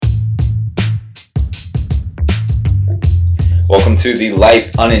Welcome to the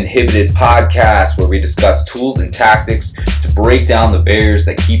Life Uninhibited podcast, where we discuss tools and tactics to break down the barriers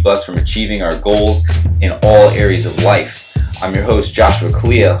that keep us from achieving our goals in all areas of life. I'm your host, Joshua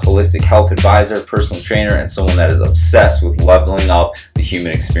Kalia, holistic health advisor, personal trainer, and someone that is obsessed with leveling up the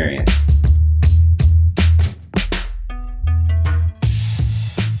human experience.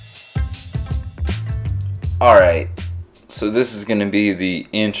 Alright, so this is going to be the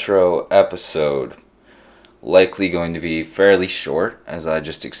intro episode. Likely going to be fairly short, as I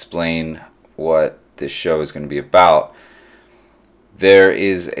just explained what this show is going to be about. There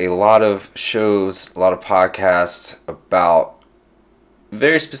is a lot of shows, a lot of podcasts about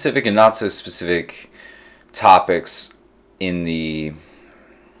very specific and not so specific topics in the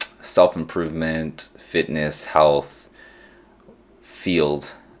self-improvement, fitness, health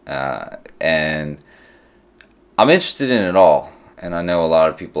field, and I'm interested in it all, and I know a lot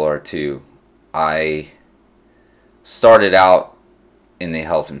of people are too. I started out in the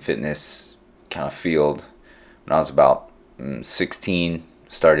health and fitness kind of field when I was about 16.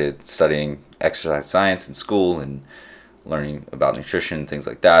 Started studying exercise science in school and learning about nutrition, things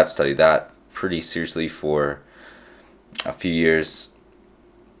like that. Studied that pretty seriously for a few years.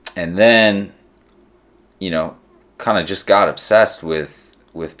 And then, kind of just got obsessed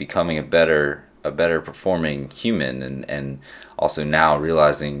with becoming a better performing human, and also now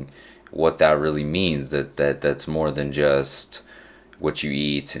realizing what that really means, that's more than just what you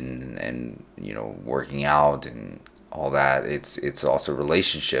eat and working out and all that. It's also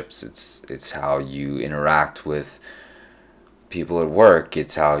relationships. It's how you interact with people at work.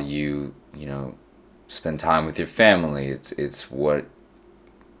 It's how you spend time with your family. It's what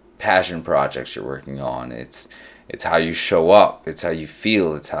passion projects you're working on. It's how you show up. It's how you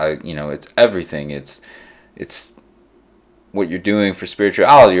feel. It's how it's everything. It's what you're doing for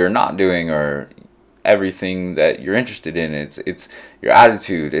spirituality or not doing, or everything that you're interested in. It's your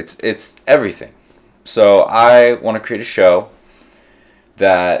attitude. It's everything. So I want to create a show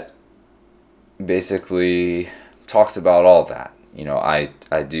that basically talks about all that.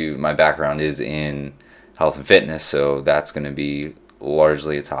 I do, my background is in health and fitness, so that's going to be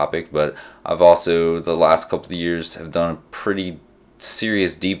largely a topic, but I've also, the last couple of years, have done a pretty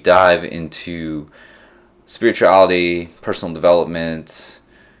serious deep dive into spirituality, personal development,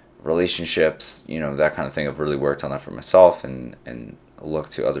 relationships, that kind of thing. I've really worked on that for myself and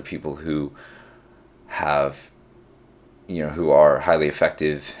looked to other people who have, who are highly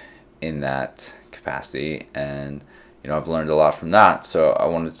effective in that capacity. And, I've learned a lot from that. So I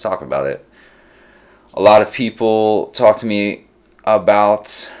wanted to talk about it. A lot of people talk to me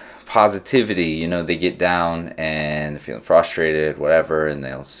about positivity. They get down and they're feeling frustrated, whatever, and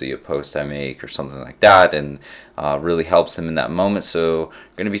they'll see a post I make or something like that, and really helps them in that moment. So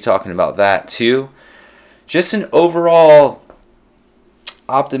I'm going to be talking about that too. Just an overall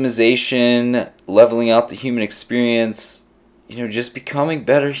optimization, leveling up the human experience, just becoming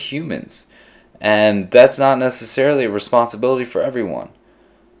better humans. And that's not necessarily a responsibility for everyone.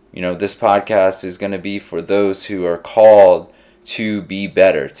 This podcast is going to be for those who are called to be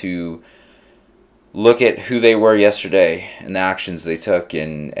better, to look at who they were yesterday and the actions they took,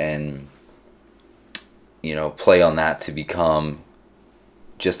 and play on that to become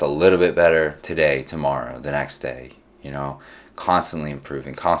just a little bit better today, tomorrow, the next day. Constantly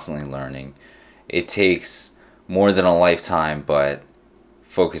improving, constantly learning. It takes more than a lifetime, but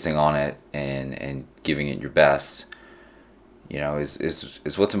focusing on it and giving it your best,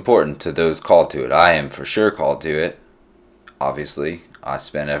 is what's important to those called to it. I am for sure called to it. Obviously, I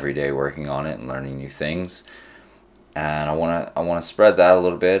spend every day working on it and learning new things, and I want to spread that a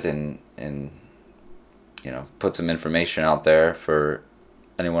little bit and put some information out there for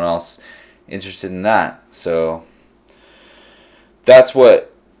anyone else interested in that. So that's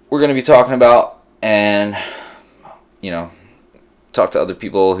what we're going to be talking about, and talk to other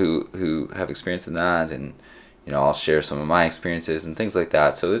people who have experience in that, and I'll share some of my experiences and things like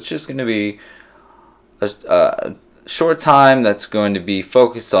that. So it's just going to be a short time that's going to be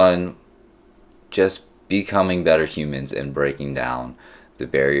focused on just becoming better humans and breaking down the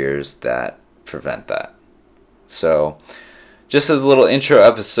barriers that prevent that. So just as a little intro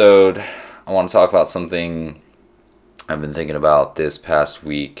episode, I want to talk about something I've been thinking about this past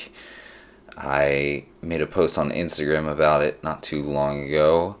week. I made a post on Instagram about it not too long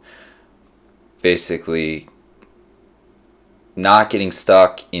ago. Basically, not getting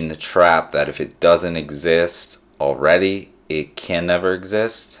stuck in the trap that if it doesn't exist already, it can never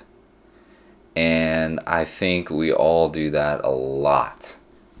exist. And I think we all do that a lot.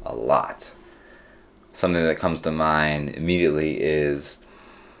 Something that comes to mind immediately is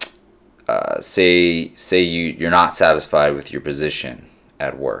say you're not satisfied with your position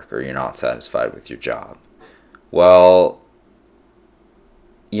at work, or you're not satisfied with your job. Well,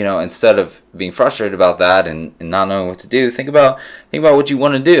 instead of being frustrated about that and not knowing what to do, think about what you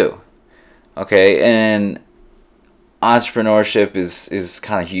want to do. Okay, and entrepreneurship is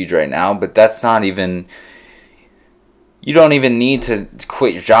kind of huge right now, but that's not even, you don't even need to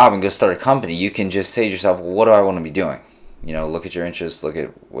quit your job and go start a company. You can just say to yourself, well, what do I want to be doing? Look at your interests, look at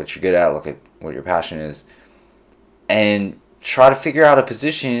what you're good at, look at what your passion is, and try to figure out a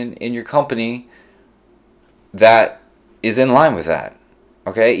position in your company that is in line with that.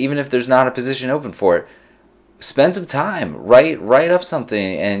 Okay, even if there's not a position open for it, spend some time, write up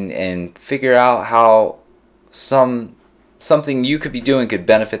something, and figure out how something you could be doing could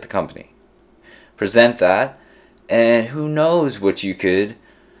benefit the company. Present that, and who knows what you could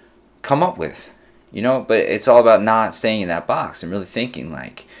come up with. But it's all about not staying in that box and really thinking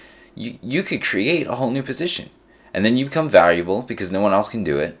like you could create a whole new position, and then you become valuable because no one else can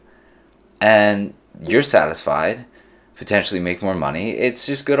do it, and you're satisfied, potentially make more money. It's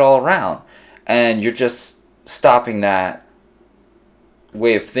just good all around, and you're just stopping that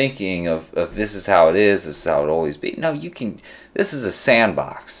way of thinking of this is how it is, this is how it always be. No, you can. This is a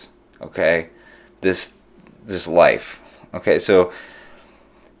sandbox. Okay, this life. Okay, so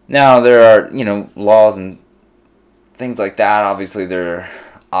now there are laws and things like that. Obviously there are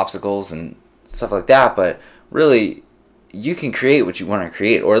obstacles and stuff like that, but really you can create what you want to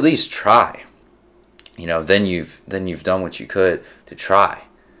create, or at least try. Then you've done what you could to try.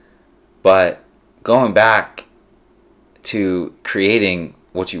 But going back to creating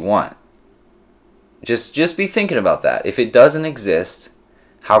what you want, just be thinking about that. If it doesn't exist,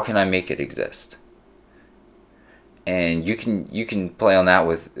 how can I make it exist? And you can play on that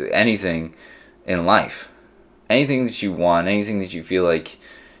with anything in life. Anything that you want, anything that you feel like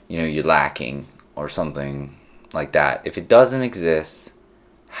you're lacking or something like that. If it doesn't exist,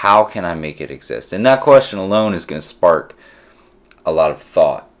 how can I make it exist? And that question alone is going to spark a lot of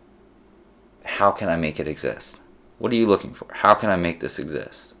thought. How can I make it exist? What are you looking for? How can I make this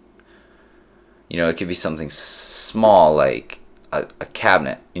exist? It could be something small like a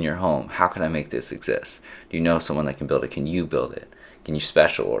cabinet in your home. How can I make this exist? Do you know someone that can build it? Can you build it? Can you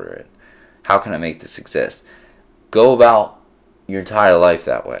special order it? How can I make this exist? Go about your entire life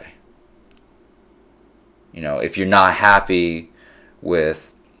that way. If you're not happy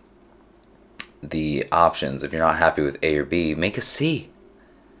with the options, if you're not happy with A or B, make a C.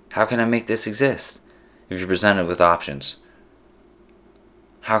 How can I make this exist? If you're presented with options,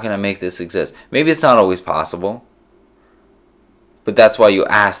 how can I make this exist? Maybe it's not always possible, but that's why you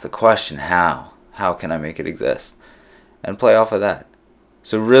ask the question, how? How can I make it exist? And play off of that.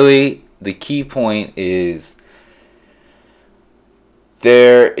 So really, the key point is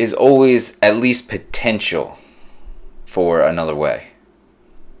there is always at least potential for another way.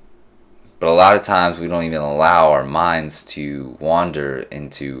 But a lot of times we don't even allow our minds to wander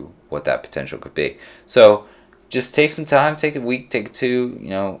into what that potential could be. So just take some time, take a week, take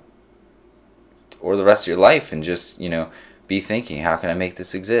two, or the rest of your life, and just, be thinking, how can I make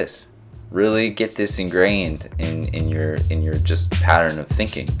this exist? Really get this ingrained in your just pattern of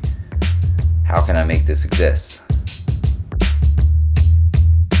thinking. How can I make this exist?